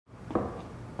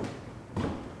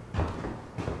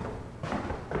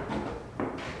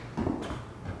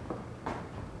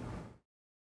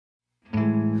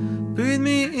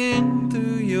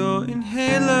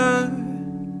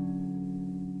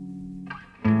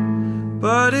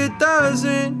but it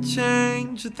doesn't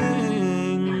change a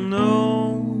thing,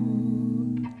 no.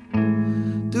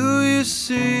 Do you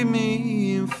see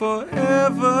me in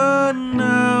forever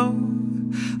now?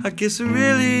 I guess it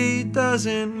really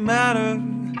doesn't matter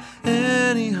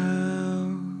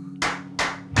anyhow.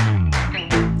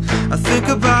 I think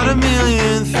about a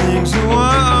million things at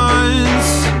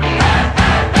once,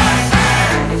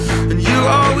 and you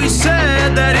always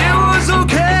said that it was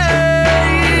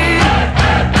okay,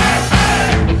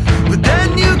 but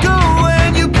then you go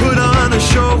and you put on a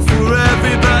show for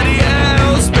everybody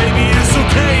else. Baby, it's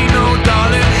okay, no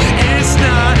darling, it's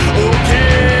not okay.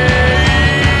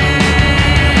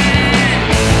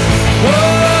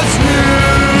 What's new,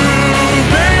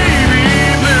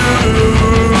 baby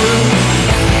blue?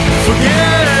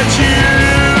 Forget you,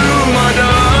 my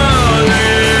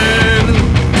darling.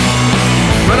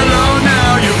 Run along now,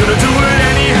 you're gonna do it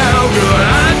anyhow, girl,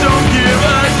 I don't give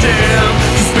a damn.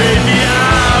 'Cause baby,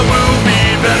 I will be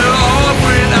better off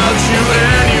without you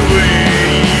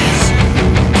anyways.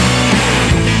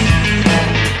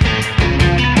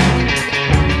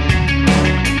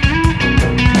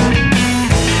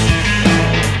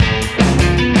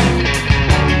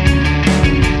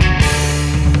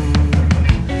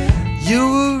 You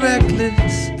were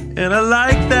reckless, and I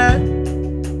like that.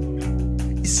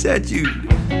 You said you'd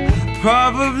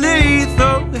probably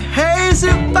throw the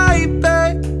hazy fight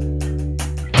back,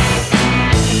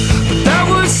 but that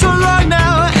was so long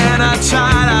now, and I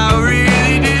tried, I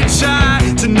really did try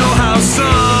to know how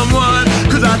someone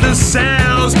could light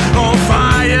themselves on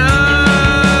fire.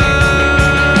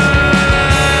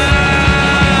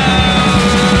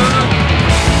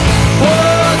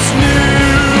 What's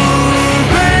new,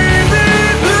 baby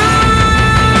blue?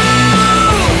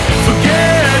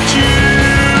 Forget you,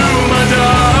 my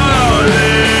darling.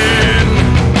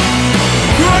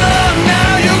 Run up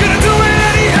now, you're gonna do it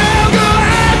anyhow, girl,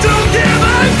 I don't give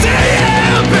a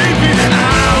damn, baby.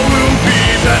 I will be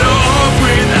better off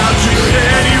without you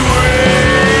anyways.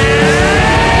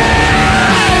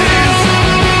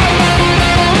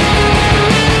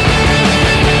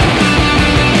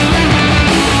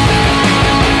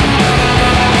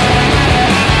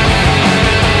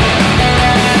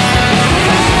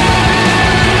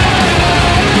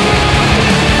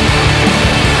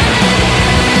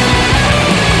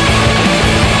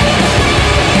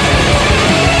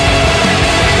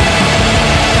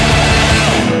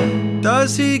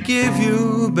 Does he give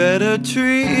you a better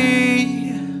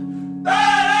treat?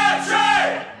 Better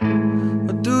treat!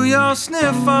 Or do y'all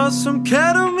sniff on some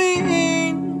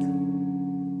ketamine?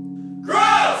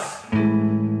 Gross!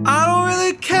 I don't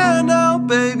really care now,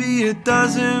 baby, it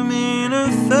doesn't mean a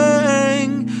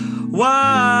thing.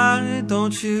 Why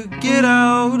don't you get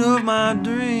out of my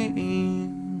dreams?